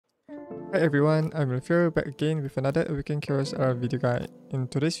Hi everyone, I'm Ayumilove back again with another Awaken Chaos Era video guide. In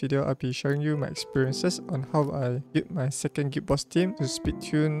today's video, I'll be showing you my experiences on how I built my second guild boss team to speed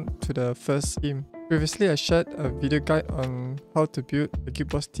tune to the first team. Previously, I shared a video guide on how to build a guild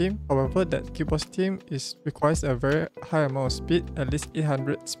boss team. However, that guild boss team requires a very high amount of speed, at least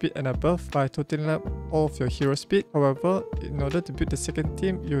 800 speed and above, by totaling up all of your hero speed. However, in order to build the second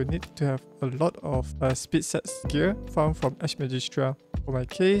team, you need to have a lot of speed sets gear found from Ash Magistra. For my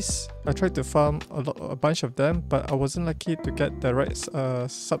case, I tried to farm a bunch of them, but I wasn't lucky to get the right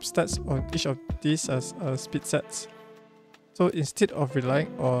substats on each of these speed sets. So instead of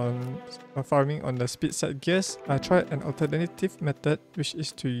relying on farming on the speed set gears, I tried an alternative method, which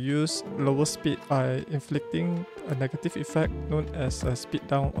is to use lower speed by inflicting a negative effect known as a speed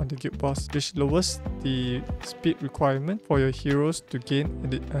down on the guild boss, which lowers the speed requirement for your heroes to gain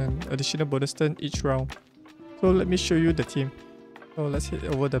an additional bonus turn each round. So let me show you the team. So let's head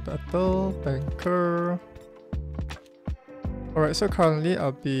over the battle, banker. Alright, so currently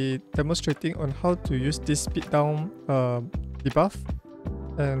I'll be demonstrating on how to use this speed down debuff.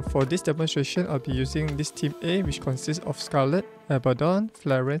 And for this demonstration, I'll be using this team A, which consists of Scarlet, Abaddon,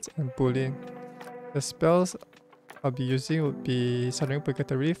 Florence, and Bullion. The spells I'll be using would be Sundering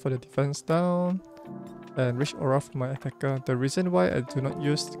Purgatory for the defense down, and Rich Aura for my attacker. The reason why I do not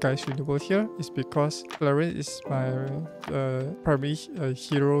use Guy's Renewal here is because Florence is my primary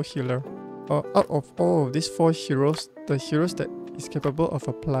hero healer. Out of all of these 4 heroes, the heroes that is capable of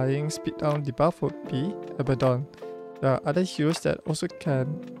applying speed down debuff would be Abaddon. There are other heroes that also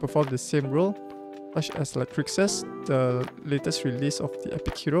can perform the same role, such as like Crixus, the latest release of the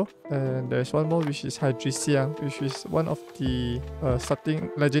epic hero, and there's one more which is Hydresia, which is one of the starting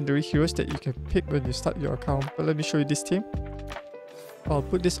legendary heroes that you can pick when you start your account. But let me show you this team. I'll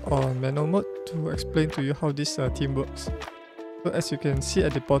put this on manual mode to explain to you how this team works. So as you can see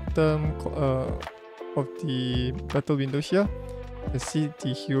at the bottom of the battle window here, you can see the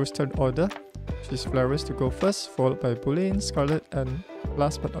hero's turn order, which is Florence to go first, followed by Bullion, Scarlet, and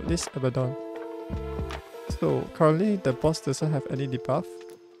last but not least Abaddon. So currently the boss doesn't have any debuff.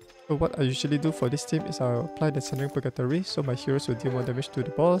 So what I usually do for this team is I'll apply the Sundering Purgatory, so my heroes will deal more damage to the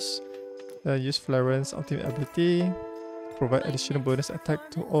boss. Then I use Florence's ultimate ability to provide additional bonus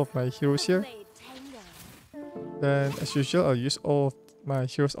attack to all of my heroes here. Then as usual, I'll use all of my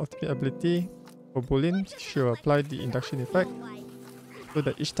heroes' ultimate ability. For Bullion, she will apply the induction effect, so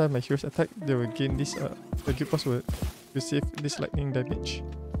that each time my heroes attack, they will gain this, the guild boss will receive this lightning damage.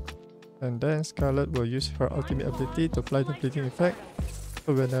 And then Scarlet will use her ultimate ability to apply the bleeding effect,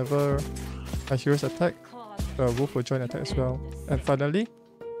 so whenever my heroes attack, the wolf will join attack as well. And finally,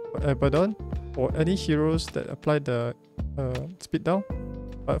 for Abaddon, for any heroes that apply the speed down,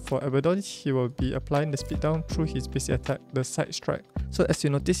 but for Abaddon, he will be applying the speed down through his basic attack, the side strike. So as you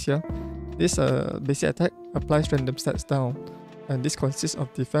notice here, this basic attack applies random stats down, and this consists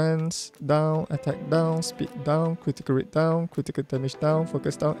of defense down, attack down, speed down, critical rate down, critical damage down,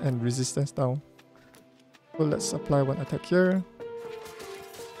 focus down, and resistance down. So let's apply one attack here.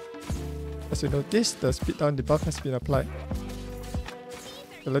 As you notice, the speed down debuff has been applied.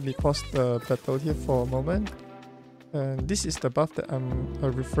 So let me pause the battle here for a moment. And this is the buff that I'm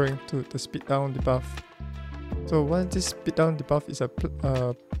referring to, the speed down debuff. So once this speed down debuff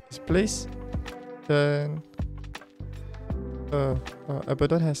is placed, then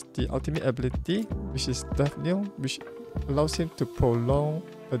Abaddon has the ultimate ability, which is Death Knell, which allows him to prolong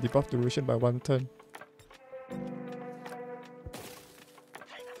the debuff duration by 1 turn.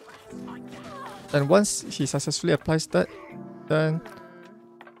 And once he successfully applies that, then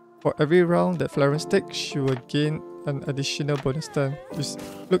for every round that Florence takes, she will gain an additional bonus turn. Just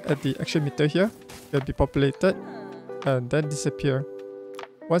look at the action meter here. It will be populated and then disappear.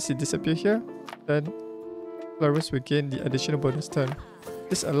 Once it disappears here, then Florence will gain the additional bonus turn.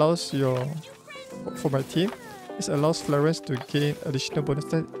 This allows for my team, this allows Florence to gain additional bonus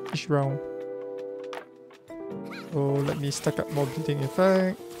turn each round. So let me stack up more bleeding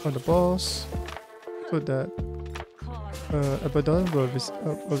effect on the boss, so that Abaddon will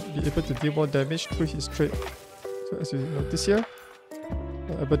be able to deal more damage through his trait. So as you notice here,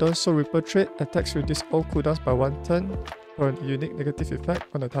 Abaddon's Soul Reaper trait attacks reduce all cooldowns by 1 turn for a unique negative effect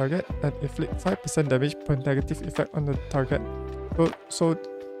on the target, and inflict 5% damage per negative effect on the target. So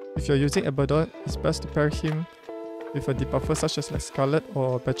if you're using Abaddon, it's best to pair him with a debuffer such as like Scarlet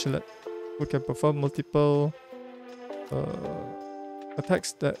or Bachelet, who can perform multiple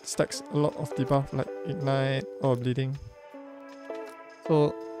attacks that stacks a lot of debuff like Ignite or Bleeding.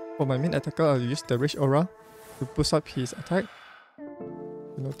 So for my main attacker, I'll use the Rich Aura to boost up his attack.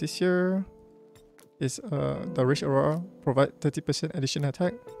 You notice here is the Rich Aura provide 30% additional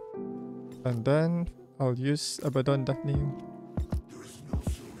attack. And then I'll use Abaddon Deafening.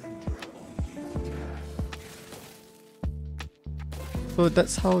 So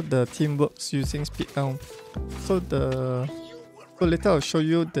that's how the team works using speed down. So later I'll show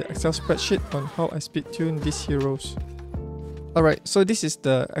you the Excel spreadsheet on how I speed tune these heroes. Alright, so this is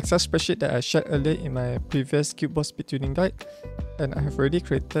the Excel spreadsheet that I shared earlier in my previous Guild Boss speed tuning guide, and I have already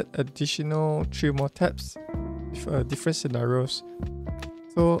created additional 3 more tabs with different scenarios.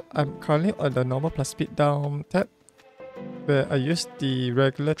 So I'm currently on the normal plus speed down tab, where I use the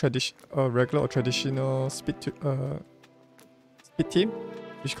regular or traditional speed team,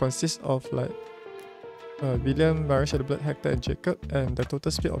 which consists of like William, Marion, Shadowblood, Hector, and Jacob, and the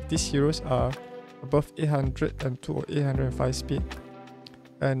total speed of these heroes are above 802 or 805 speed.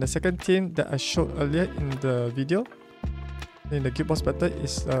 And the second team that I showed earlier in the video in the Guild Boss battle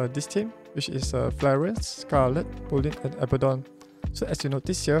is this team, which is Florence, Scarlet, Bolin, and Abaddon. So as you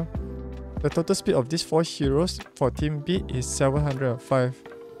notice here, the total speed of these 4 heroes for team B is 705.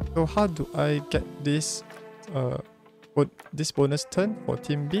 So how do I get this bonus turn for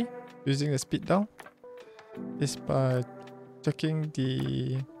team B using the speed down? Is by checking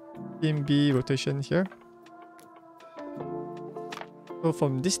the team B rotation here. So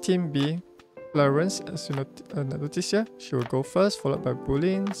from this team B, Florence, as you notice here, she will go first, followed by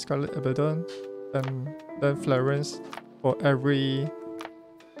Bolin, Scarlet, Abaddon, and then Florence for every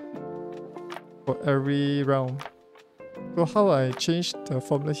round. So how I change the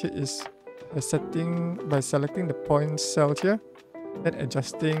formula here is by selecting the point cell here and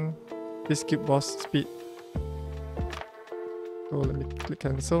adjusting this Guild Boss speed. So let me click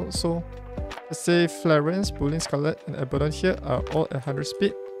cancel. So let's say Florence, Bolin, Scarlet, and Abaddon here are all at 100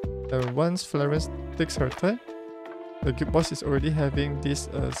 speed. And once Florence takes her turn, the Guild Boss is already having this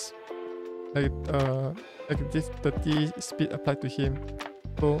negative 30 speed applied to him.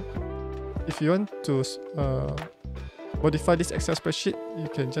 So if you want to modify this Excel spreadsheet, you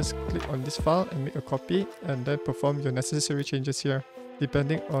can just click on this file and make a copy and then perform your necessary changes here,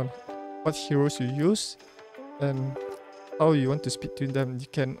 depending on what heroes you use and how you want to speed tune them. You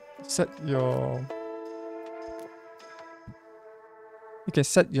can set your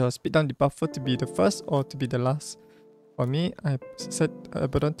speed down debuffer to be the first or to be the last. For me, I set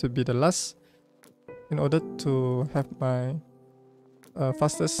Abaddon to be the last in order to have my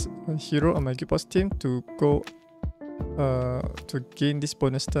fastest hero on my Guild Boss team to go to gain this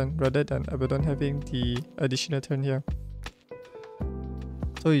bonus turn rather than Abaddon having the additional turn here.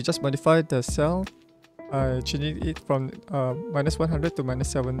 So you just modify the cell by changing it from -100 to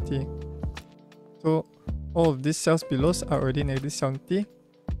 -70. So all of these cells below are already -70,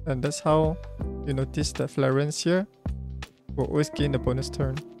 and that's how you notice that Florence here will always gain the bonus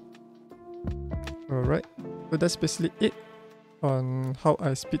turn. Alright, so that's basically it on how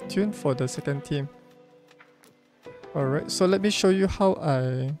I speed tune for the second team. Alright, so let me show you how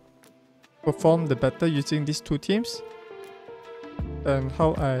I perform the battle using these 2 teams and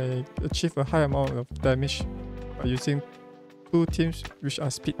how I achieve a high amount of damage by using 2 teams which are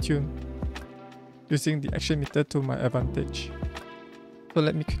speed tuned, using the action meter to my advantage. So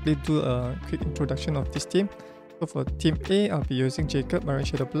let me quickly do a quick introduction of this team. So for team A, I'll be using Jacob, Marion,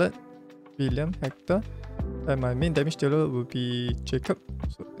 Shadowblood, William, Hector, and my main damage dealer will be Jacob,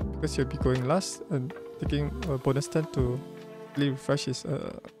 so because he'll be going last and taking a bonus turn to really refresh his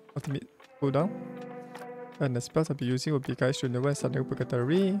ultimate cooldown. And the spells I'll be using will be Guys Renewal and Sudden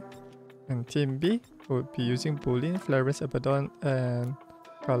Purgatory. And team B will be using Bolin, Florence, Abaddon, and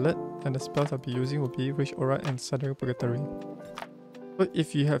Scarlet. And the spells I'll be using will be Rage Aura and Sudden Purgatory. So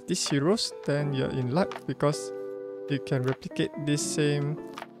if you have these heroes, then you're in luck because you can replicate this same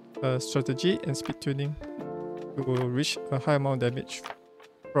strategy and speed tuning to reach a high amount of damage,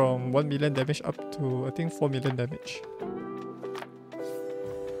 from 1 million damage up to I think 4 million damage.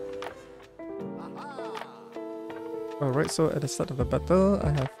 Alright, so at the start of the battle, I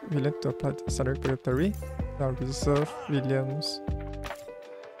have William to apply the Sudden Purgatory. Now reserve William's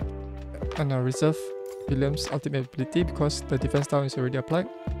ultimate ability because the defense down is already applied.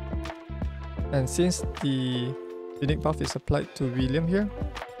 And since the unique buff is applied to William here,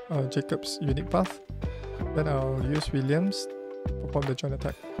 Jacob's unique buff, then I'll use William's to perform the joint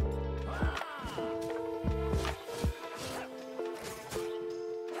attack.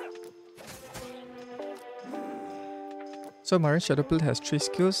 So Marion Shadowblood has 3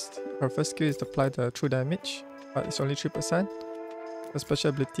 skills. Her first skill is to apply the true damage, but it's only 3%. The special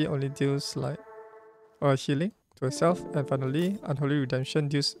ability only deals like healing to herself, and finally Unholy Redemption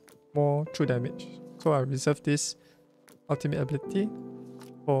deals more true damage. So I reserve this ultimate ability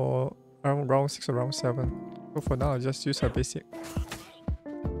for around round 6 or round 7. So for now I'll just use her basic.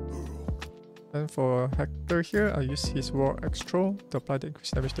 And for Hector here, I'll use his War Extra to apply the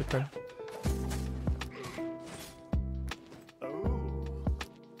increased damage taken.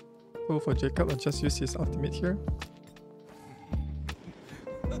 So for Jacob, I'll just use his ultimate here.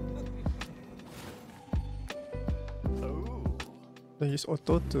 Then use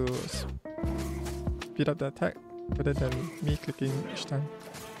auto to speed up the attack rather than me clicking each time.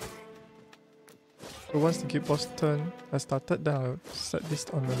 So once the guild boss turn has started, then I'll set this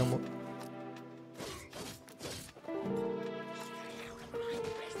on manual mode.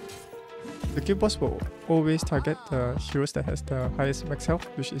 The guild boss will always target the heroes that has the highest max health,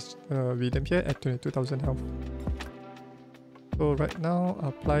 which is William here at 22,000 health. So right now, I'll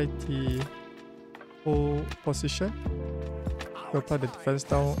apply the whole position. I'll apply the defense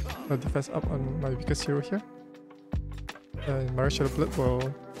down, defense up on my weakest hero here. And Maria Shadowblood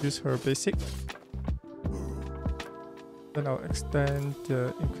will use her basic. Then I'll extend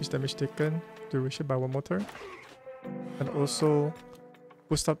the increased damage taken duration by 1 more turn. And also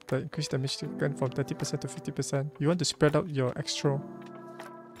boost up the increased damage taken from 30% to 50%. You want to spread out your extra.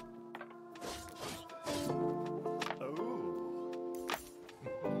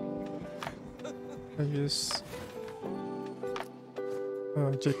 I use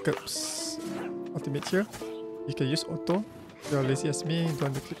Jacob's ultimate here. You can use auto. If you're lazy as me,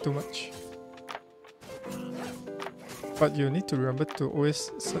 don't click too much. But you need to remember to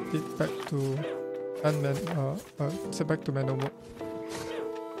always set it back to set back to manual mode.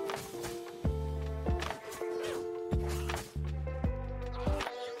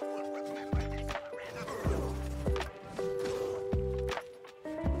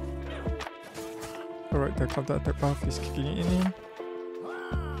 Alright, the counter attack buff is kicking in.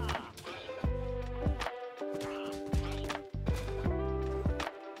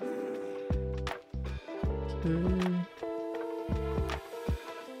 Okay.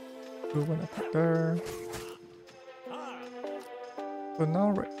 Do one attack there. So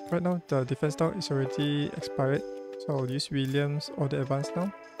now, right now, the defense down is already expired. So I'll use Williams or the advance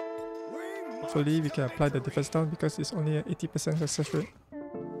now. Hopefully we can apply the defense down because it's only an 80% success rate.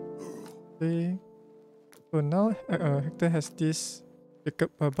 Okay. So now Hector has this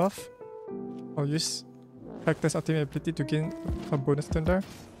Jacob buff. I'll use Hector's ultimate ability to gain a bonus turn there.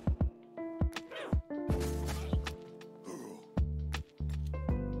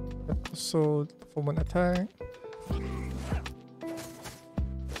 Also perform an attack.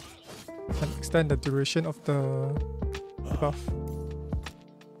 And extend the duration of the buff.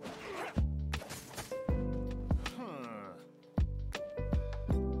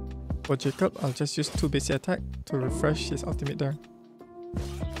 For Jacob, I'll just use 2 basic attack to refresh his ultimate there.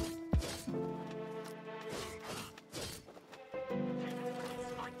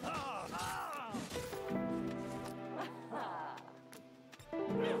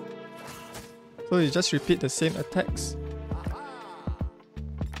 So you just repeat the same attacks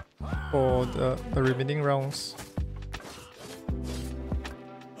for the remaining rounds.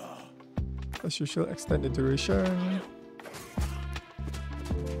 As usual, extend the duration.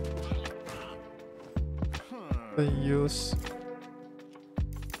 Then use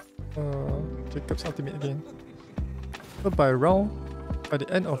Jacob's ultimate again. So by the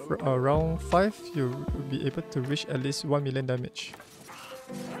end of round 5, you will be able to reach at least 1 million damage.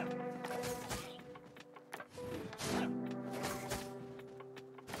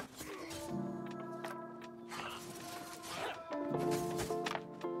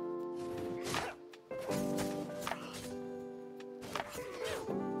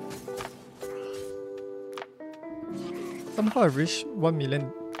 Somehow I reached 1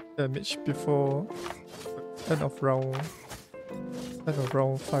 million damage before end of round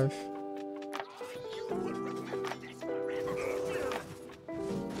 5.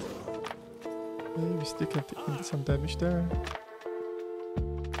 Okay, we still can take in some damage there.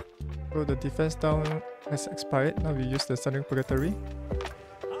 So the defense down has expired. Now we use the Stunning Purgatory.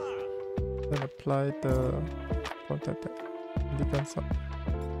 Then apply the counter attack and defense up.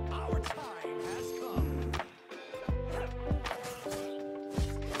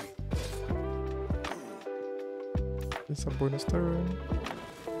 Some bonus turn.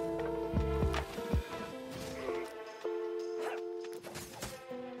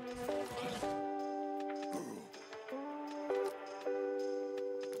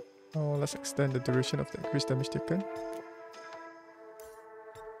 Now let's extend the duration of the increased damage taken.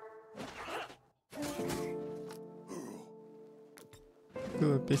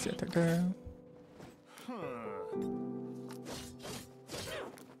 Do a basic attack there.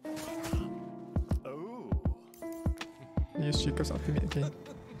 Use Jacob's ultimate again.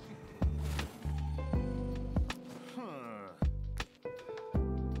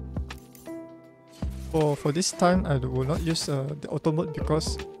 For this time, I will not use the auto mode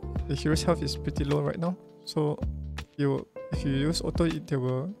because the hero's health is pretty low right now. So if you use auto, they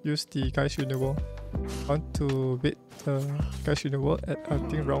will use the Guy's Renewal. I want to wait the Guy's Renewal at I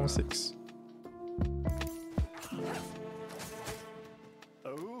think round 6.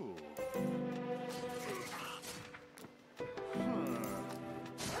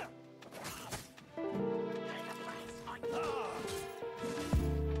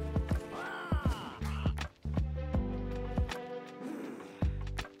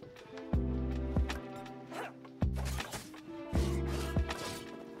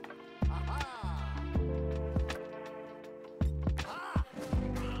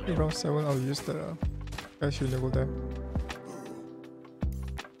 Round 7, I'll use the Guy's Renewal there.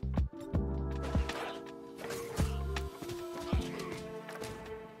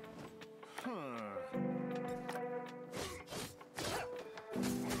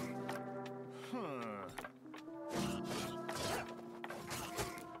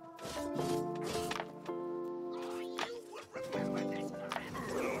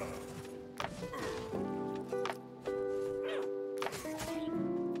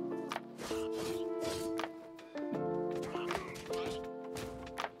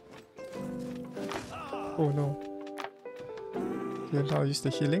 Oh no. Okay, now I'll use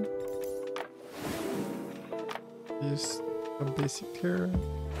the healing. Use some basic here.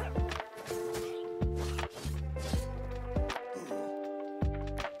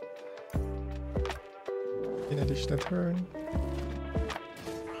 In additional turn.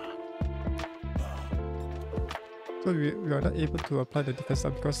 So we are not able to apply the defense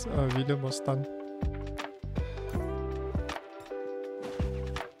up because William was stunned.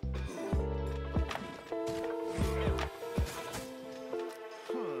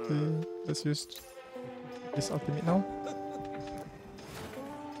 Let's use this ultimate now.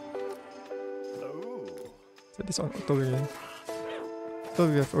 Set this on auto again. So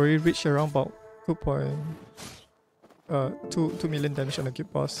we have already reached around about 2 million damage on the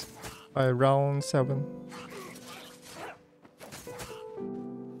guild boss by round 7.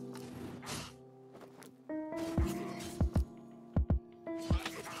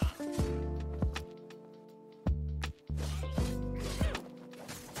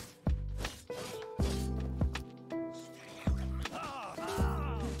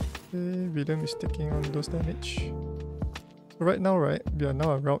 William is taking on those damage. So right now, we are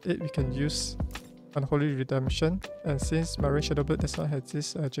now around 8. We can use Unholy Redemption, and since my range Shadow Blade does not have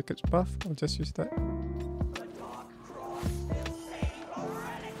this Jacob's buff, I'll just use that.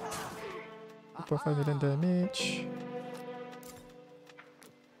 2.5 million damage.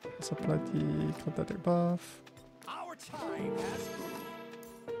 Let's apply the counter attack buff.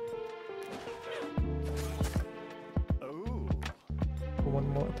 One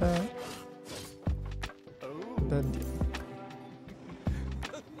more attack. Then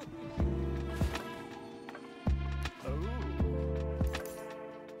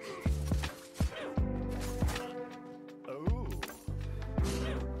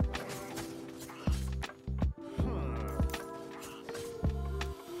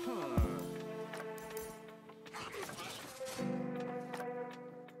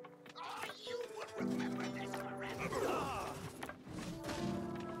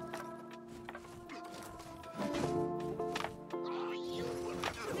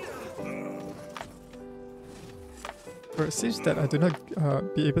it seems that I do not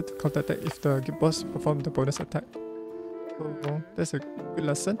be able to counter attack if the guild boss performs the bonus attack. So that's a good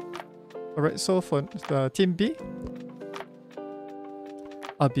lesson. Alright, so for the team B,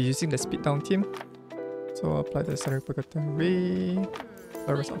 I'll be using the speed down team. So I'll apply the Sunray Purgatory Ray,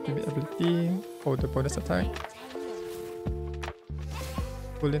 Laura's ultimate ability for the bonus attack.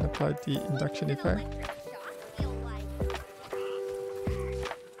 We'll then apply the induction effect.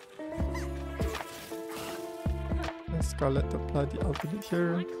 Scarlet apply the ultimate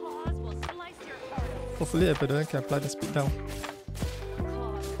here. Hopefully Abaddon can apply the speed down.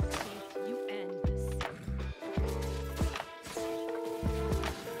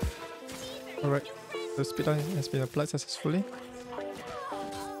 Alright, the speed down has been applied successfully.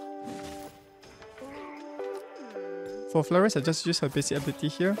 For Flores, I just use her basic ability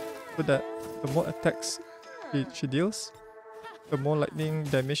here so that the more attacks she deals, the more lightning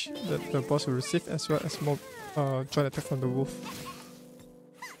damage that the boss will receive, as well as more joint attack from the wolf.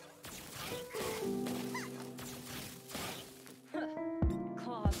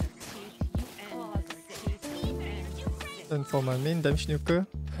 And for my main damage nuker,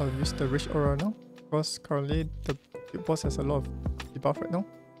 I'll use the Rage Aura now, because currently the boss has a lot of debuff right now.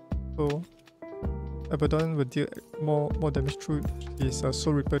 So Abaddon will deal more damage through his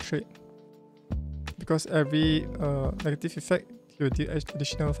Soul Reaper trait, because every negative effect he will deal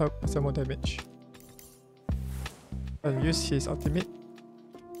additional 5% more damage. And use his ultimate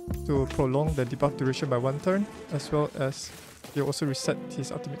to prolong the debuff duration by 1 turn, as well as he also reset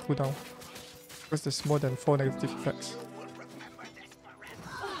his ultimate cooldown because there's more than 4 negative effects.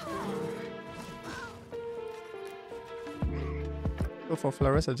 So for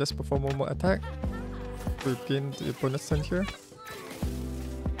Florence, I just perform one more attack to gain the bonus turn here,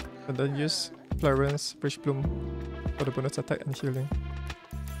 and then use Florence Fresh Bloom for the bonus attack and healing.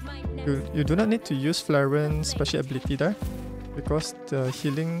 You do not need to use Florence special ability there, because the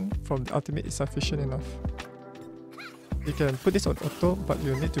healing from the ultimate is sufficient enough. You can put this on auto, but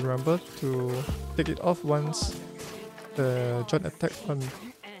you need to remember to take it off once the joint attack on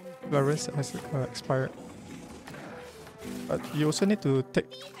Florence has expired. But you also need to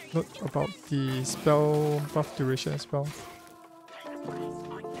take note about the spell buff duration as well.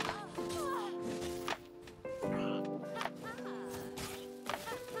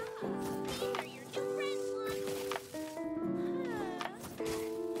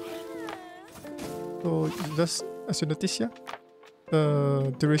 So just as you notice here,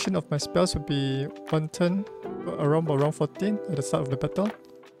 the duration of my spells will be 1 turn around 14 at the start of the battle.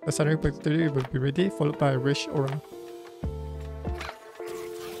 The Sunray Victory will be ready, followed by a Rage Aura.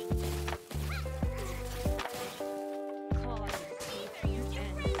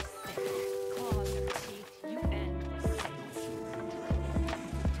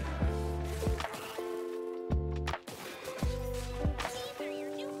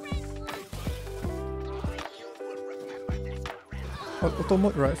 On auto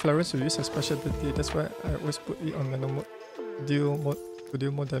mode, right, Florence will use a special ability, that's why I always put it on manual mode, to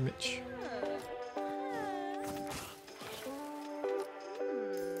deal more damage.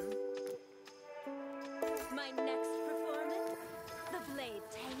 My next performance, the Blade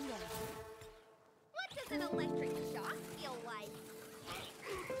Tango. What does an electric shock feel like?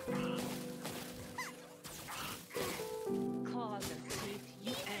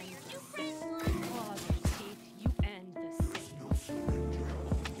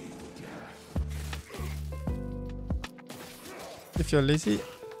 If you're lazy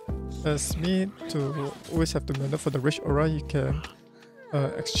as me to always have to manual for the Rage Aura, you can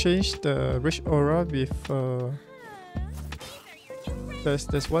exchange the Rage Aura with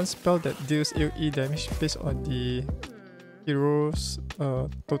there's one spell that deals AoE damage based on the hero's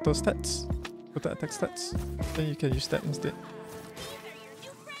total attack stats. Then you can use that instead.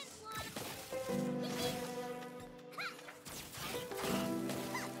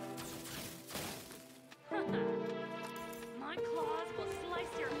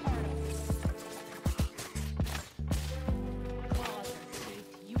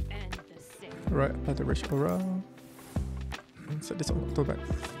 Right, apply the Rage Aura and set this on auto back.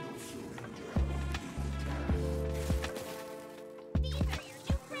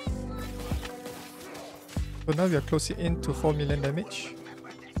 So now we are closing in to 4 million damage.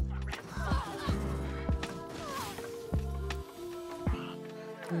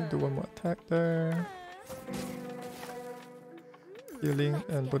 Do one more attack there. Healing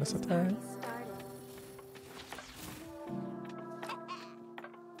and bonus attack.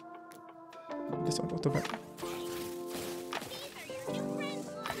 This on auto back.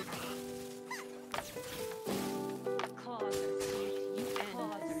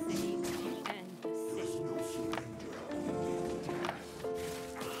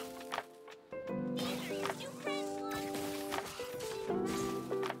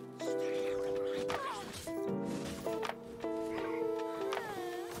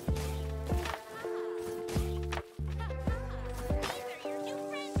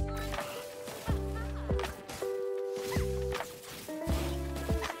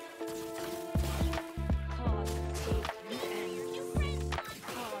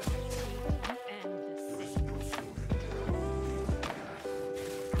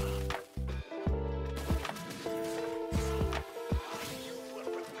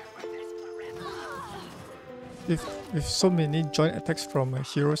 With so many joint attacks from my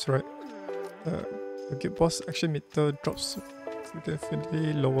heroes, right, the guild boss action meter drops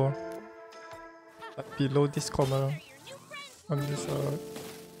significantly lower, like below this comma on this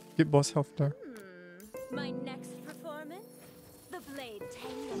guild boss health there. My next performance, the Blade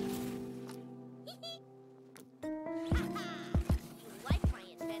Tango. You like my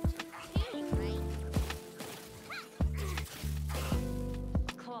invention too, right?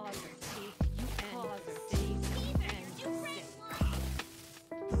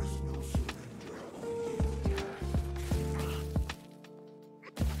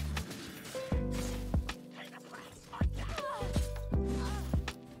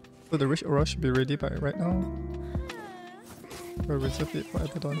 So the Rich Aura should be ready by right now. We'll reserve it for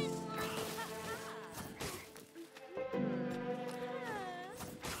Abaddon.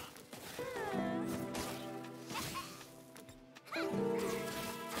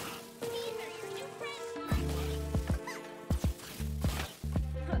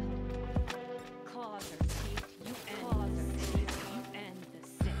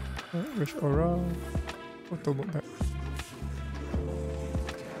 Rich Aura. Auto move back.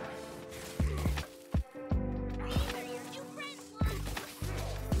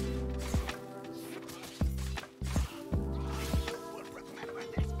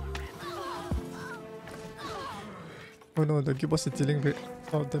 Oh no, the Guild Boss is dealing with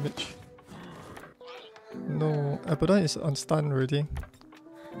a lot of damage. No, Abaddon is on stun already,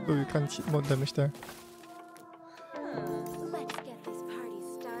 so we can't hit more damage there. Let's get this party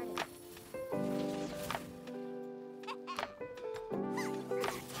started.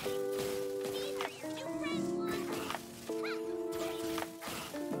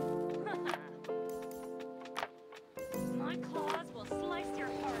 My claws will slice your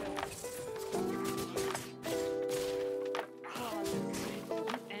heart out. Claws of hate, you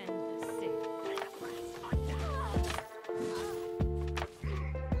end the sick.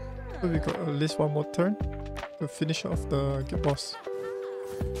 So we got at least one more turn to finish off the Guild Boss.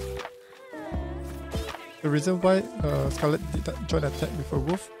 The reason why Scarlet did not join attack with a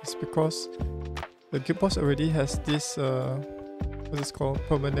wolf is because the Guild Boss already has this what is called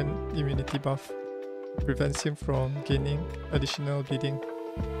permanent immunity buff. It prevents him from gaining additional bleeding.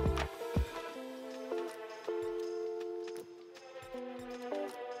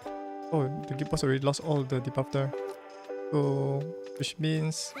 Oh, the Guild Boss already lost all the debuff there. So, which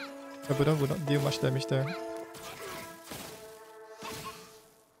means Abaddon will not deal much damage there.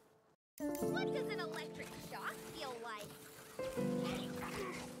 What does an electric shock feel like?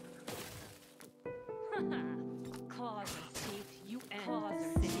 Claws of hate, you end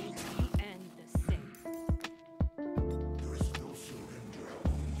the sick. You end the sick.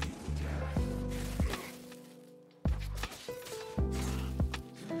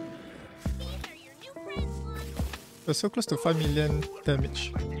 These are your new friends, Lon. We're so close to 5 million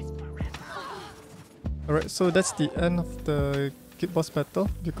damage. Alright, so that's the end of the Guild Boss battle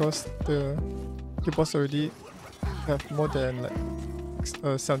because the Guild Boss already have more than like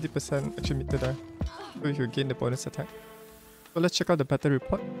 70% action meter there. So you gain the bonus attack. So let's check out the battle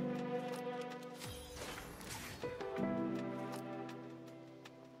report.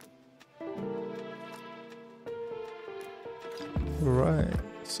 Right,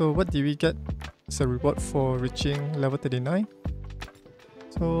 so what did we get as a reward for reaching level 39?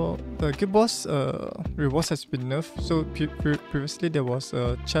 So the Guild Boss rewards has been nerfed. So previously there was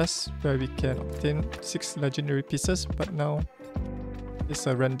a chest where we can obtain 6 legendary pieces, but now it's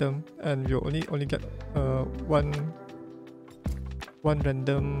a random and you only get one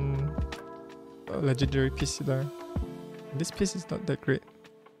random legendary piece there. And this piece is not that great.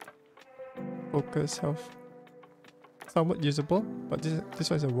 Focus, health, somewhat usable, but this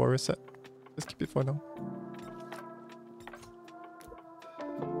one is a warrior set. Let's keep it for now.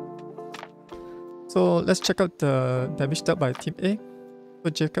 So let's check out the damage dealt by Team A. So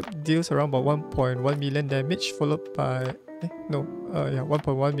Jacob deals around about 1.1 million damage, followed by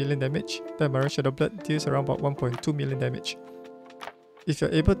 1.1 million damage. Then Maria Shadowblood deals around about 1.2 million damage. If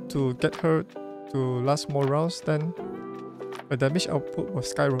you're able to get her to last more rounds, then her damage output will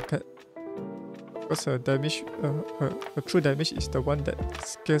skyrocket. Because her damage, her true damage is the one that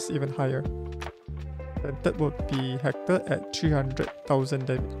scales even higher. And that would be Hector at 300,000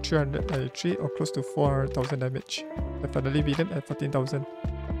 damage, 393 or close to 400,000 damage. And finally William at 14,000.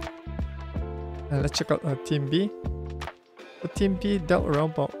 And let's check out Team B. So Team B dealt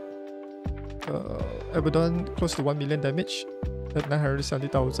around about Abaddon close to 1 million damage at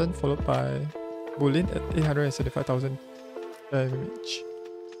 970,000, followed by Bulin at 875,000 damage.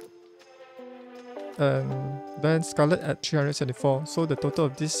 And then Scarlet at 374. So the total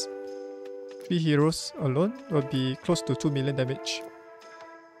of these 3 heroes alone will be close to 2 million damage.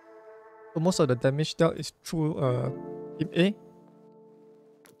 So most of the damage dealt is through Team A.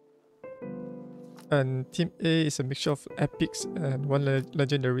 And Team A is a mixture of epics and 1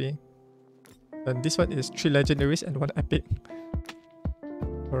 legendary. And this one is 3 legendaries and 1 epic.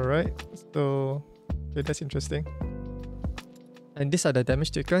 Alright, so okay, that's interesting. And these are the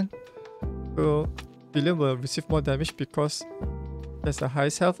damage taken. So William will receive more damage because he has the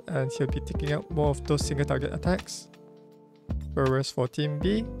highest health and he'll be taking out more of those single target attacks. Whereas for Team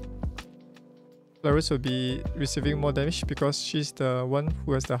B, Clarice will be receiving more damage because she's the one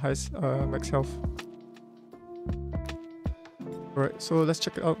who has the highest max health. Alright, so let's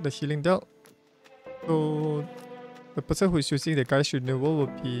check out the healing dealt. So the person who is using the Guy's Renewal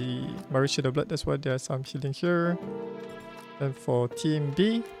will be Marie Shadowblood, that's why there's some healing here. And for Team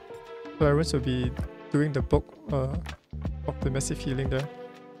B, Clarence will be doing the bulk of the massive healing there.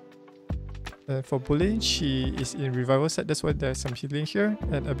 And for Bully, she is in Revival set, that's why there's some healing here.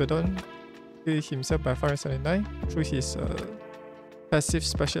 And Abaddon healed himself by 579 through his passive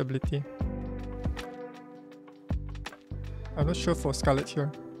special ability. I'm not sure for Scarlet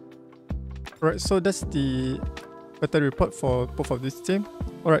here. Alright, so that's the battle report for both of this team.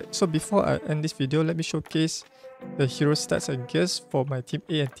 Alright, so before I end this video, let me showcase the hero stats and gears for my Team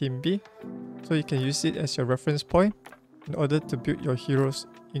A and Team B, so you can use it as your reference point in order to build your heroes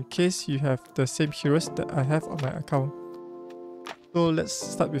in case you have the same heroes that I have on my account. So let's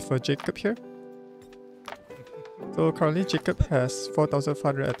start with Jacob here. So currently Jacob has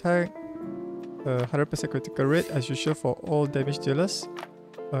 4500 attack, 100% critical rate as usual for all damage dealers,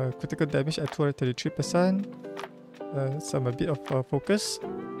 critical damage at 233%, some a bit of focus,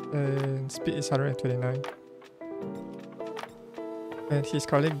 and speed is 129. And he's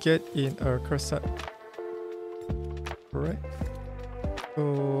currently geared in a curse set. Alright.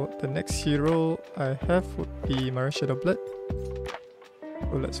 So the next hero I have would be Marie Shadowblood.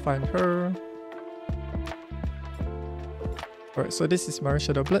 So let's find her. Alright, so this is Marie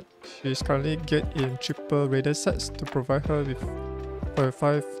Shadowblood. She is currently geared in triple raider sets to provide her with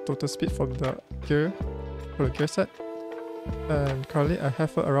 45 total speed from the gear set. And currently I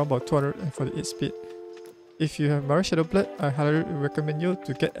have her around about 248 speed. If you have Marie Shadowblood, I highly recommend you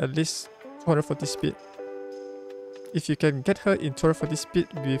to get at least 240 speed. If you can get her in 240 speed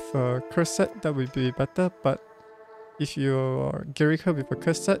with a curse set, that would be better, but if you are gearing her with a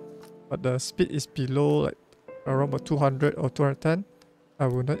curse set, but the speed is below like around about 200 or 210, I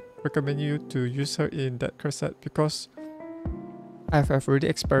would not recommend you to use her in that curse set because I've already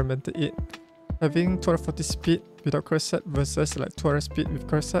experimented it. Having 240 speed without curse set versus like 200 speed with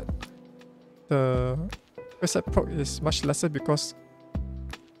curse set, the curse set proc is much lesser because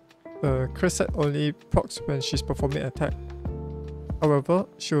the curse set only procs when she's performing attack. However,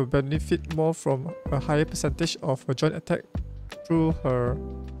 she will benefit more from a higher percentage of her joint attack through her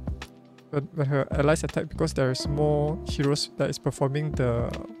when her allies attack because there is more heroes that is performing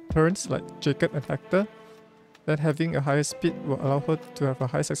the turns like Jacob and Hector. Then having a higher speed will allow her to have a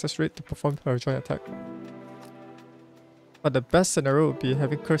high success rate to perform her joint attack. But the best scenario would be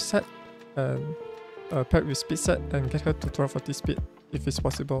having curse set and paired with speed set and get her to 240 speed if it's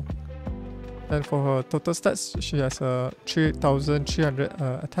possible. And for her total stats, she has a 3300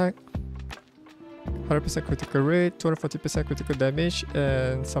 attack, 100% critical rate, 240% critical damage,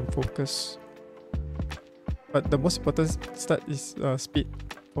 and some focus. But the most important stat is speed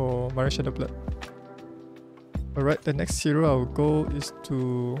for Marie Shadowblood. Alright, the next hero I will go is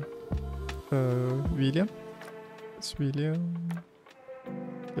to William. It's William.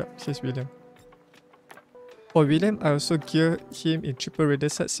 Yeah, here's William. For William, I also gear him in triple raider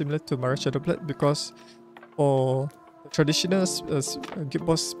set similar to Marie Shadowblood because for the traditional Guild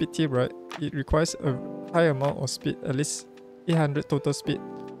Boss speed team, right, it requires a high amount of speed, at least 800 total speed.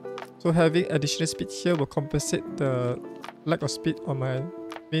 So having additional speed here will compensate the lack of speed on my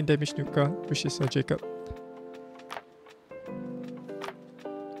main damage nuker, which is Jacob.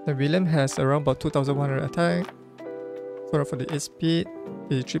 And William has around about 2100 attack, 248 speed,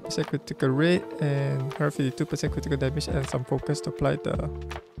 83% critical rate, and 152% critical damage, and some focus to apply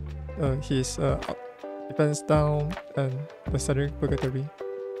his defense down and the Sundering Purgatory.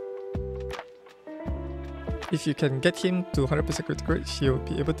 If you can get him to 100% critical rate, he will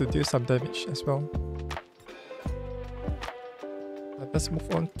be able to deal some damage as well. Let's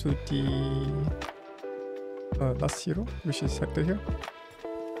move on to the last hero, which is Hector here.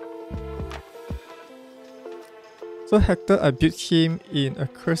 So Hector, I built him in a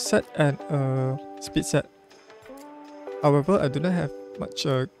curse set and a speed set. However, I do not have much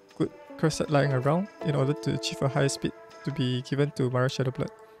good curse set lying around in order to achieve a higher speed to be given to Marie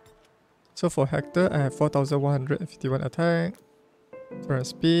Shadowblood. So for Hector, I have 4151 attack, 200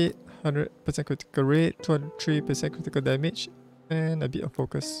 speed, 100% critical rate, 203% critical damage, and a bit of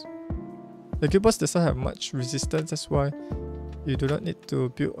focus. The Guild Boss does not have much resistance, that's why you do not need to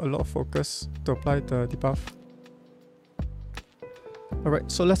build a lot of focus to apply the debuff.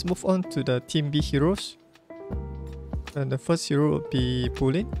 Alright, so let's move on to the Team B heroes. And the first hero will be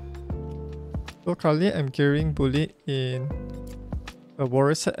Bully. So currently I'm gearing Bully in a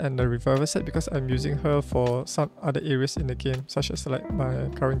Warrior set and a Revival set because I'm using her for some other areas in the game, such as like my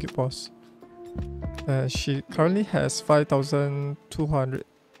current Guild Boss. She currently has 5200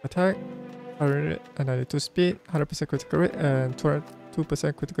 attack, 192 speed, 100% critical rate, and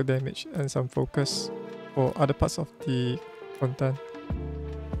 2% critical damage, and some focus for other parts of the content.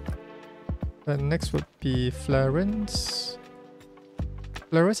 And next would be Florence.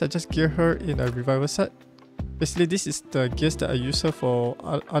 Florence, I just gear her in a revival set. Basically, this is the gears that I use her for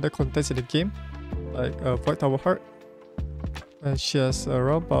other contents in the game, like Void Tower Heart. And she has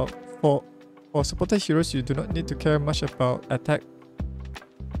around about for supported heroes, you do not need to care much about attack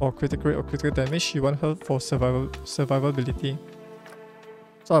or critical rate or critical damage. You want her for survivability.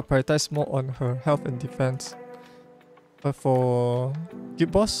 So I prioritize more on her health and defense. But for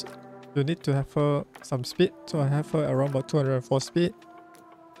Guild Boss, you need to have her some speed. So I have her around about 204 speed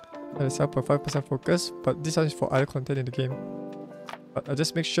and 7.5% focus. But this one is for other content in the game. But I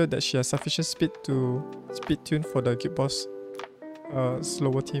just make sure that she has sufficient speed to speed tune for the Guild Boss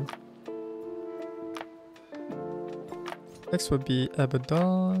slower team. Next would be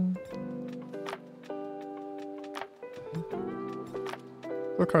Abaddon.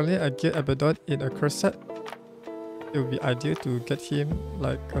 So currently I get Abaddon in a curse set. It would be ideal to get him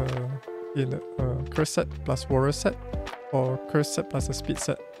like in a curse set plus warrior set or curse set plus a speed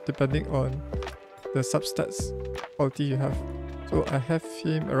set, depending on the substats quality you have. So I have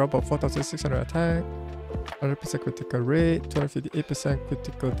him around about 4600 attack, 100% critical rate, 258%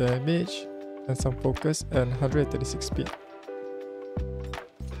 critical damage, and some focus, and 136 speed.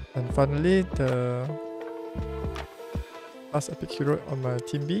 And finally, the last epic hero on my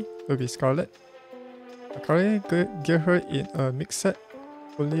team B will be Scarlet. I currently gear her in a mix set.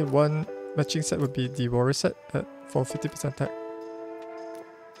 Only one matching set would be the warrior set for 50% attack.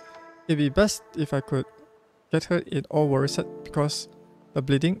 It'd be best if I could get her in all warrior set because the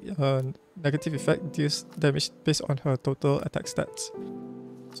bleeding negative effect deals damage based on her total attack stats.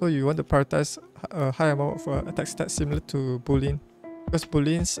 So you want to prioritize a high amount of attack stats similar to Boolean. Because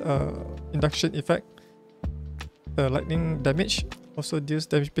Boolean's induction effect, the lightning damage, also deals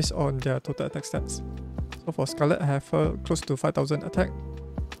damage based on their total attack stats. So for Scarlet, I have her close to 5000 attack,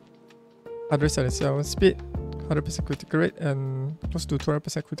 177 speed, 100% critical rate, and close to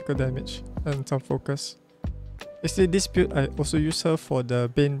 200% critical damage, and some focus. Basically, this build I also use her for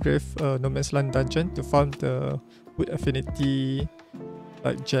the Banegrave No Man's Land dungeon to farm the wood affinity,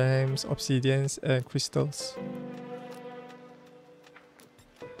 like gems, obsidians, and crystals.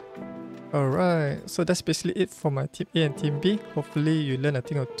 Alright, so that's basically it for my Team A and Team B. Hopefully you learn a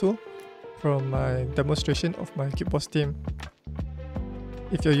thing or two from my demonstration of my Guild Boss team.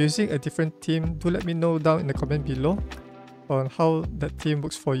 If you're using a different team, do let me know down in the comment below on how that team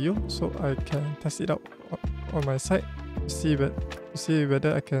works for you, so I can test it out on my side to see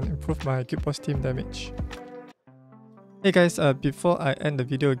whether I can improve my Guild Boss team damage. Hey guys, before I end the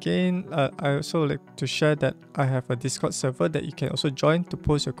video again, I also like to share that I have a Discord server that you can also join to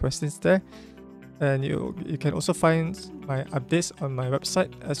post your questions there. And you can also find my updates on my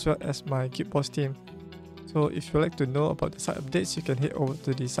website as well as my Guild Boss team. So if you'd like to know about the site updates, you can head over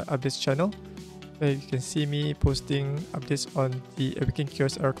to the site updates channel, where you can see me posting updates on the Awaken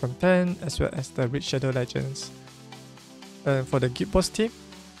Chaos Era content as well as the Raid Shadow Legends. And for the Guild Boss team,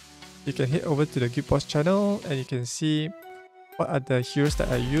 you can head over to the Guild Boss channel and you can see what are the heroes that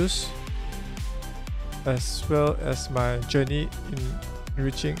I use, as well as my journey in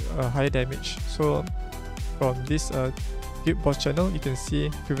reaching a higher damage. So from this Guild Boss channel, you can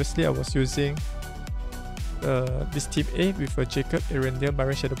see previously I was using this Team A with Jacob, Erendil,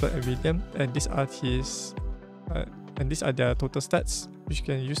 Byron, Shadowblood, and William, and these are his and these are their total stats, which you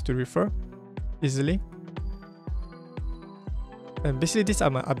can use to refer easily. And basically these are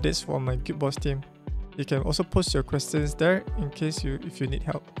my updates for my Guild Boss team. You can also post your questions there in case if you need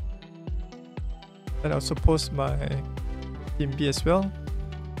help. And I also post my Team B as well.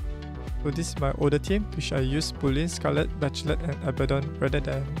 So this is my older team, which I use Boolean, Scarlet, Bachelet, and Abaddon rather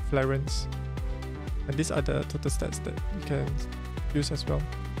than Florence. And these are the total stats that you can use as well.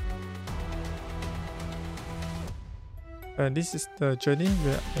 And this is the journey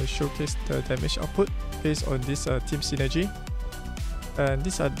where I showcase the damage output based on this team synergy. And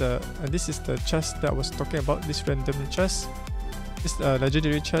this is the chest that I was talking about, this random chest. This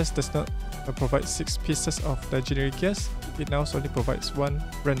legendary chest does not provide 6 pieces of legendary gears. It now only provides 1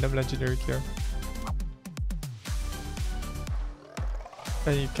 random legendary gear.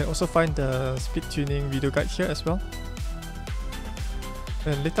 And you can also find the speed tuning video guide here as well.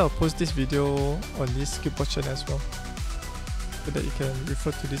 And later I'll post this video on this Guild Boss channel as well, so that you can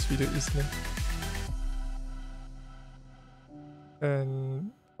refer to this video easily.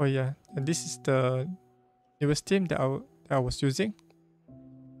 And oh yeah, and this is the newest team that I was using,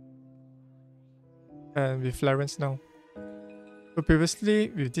 and with Florence now. So So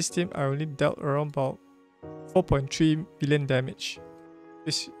previously with this team, I only dealt around about 4.3 billion damage,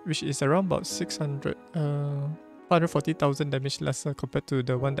 which is around about 540,000 damage lesser compared to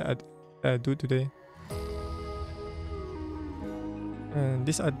the one that I do today. And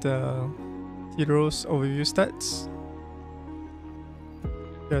these are the heroes overview stats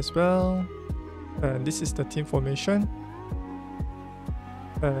here as well. And this is the team formation.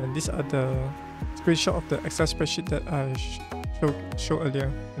 And these are the screenshot of the Excel spreadsheet that I showed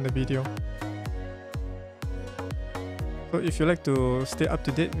earlier in the video. So if you like to stay up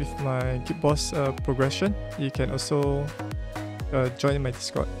to date with my Guild Boss progression, you can also join my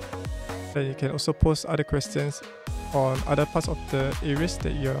Discord. And you can also post other questions on other parts of the areas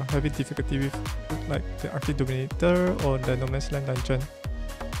that you're having difficulty with, like the Arctic Dominator or the No Man's Land dungeon.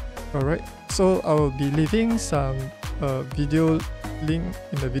 Alright, so I will be leaving some video link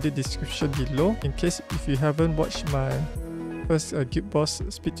in the video description below in case if you haven't watched my first Guild Boss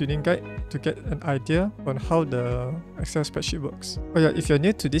speed tuning guide to get an idea on how the Excel spreadsheet works. Oh yeah, if you're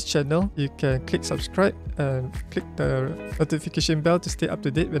new to this channel, you can click subscribe and click the notification bell to stay up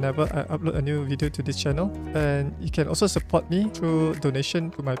to date whenever I upload a new video to this channel. And you can also support me through donation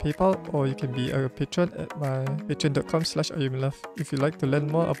to my PayPal, or you can be a patron at my patreon.com/Ayumilove. If you'd like to learn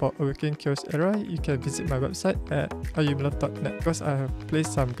more about Awaken Chaos Era, you can visit my website at ayumilove.net because I have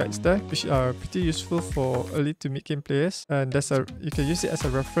placed some guides there which are pretty useful for early to mid-game players, and you can use it as a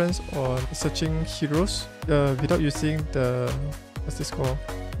reference on searching heroes without using the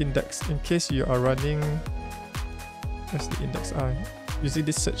index, in case you are running the index using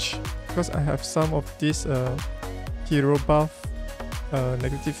this search, because I have some of these hero buff,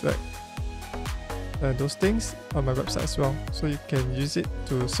 negative effect, those things on my website as well, so you can use it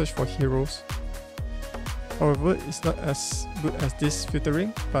to search for heroes. However, it's not as good as this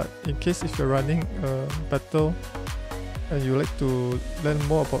filtering, but in case if you're running a battle and you like to learn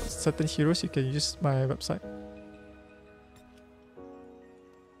more about certain heroes, you can use my website.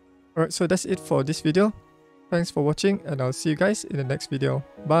 Alright, so that's it for this video. Thanks for watching, and I'll see you guys in the next video.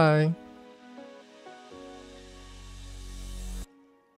 Bye!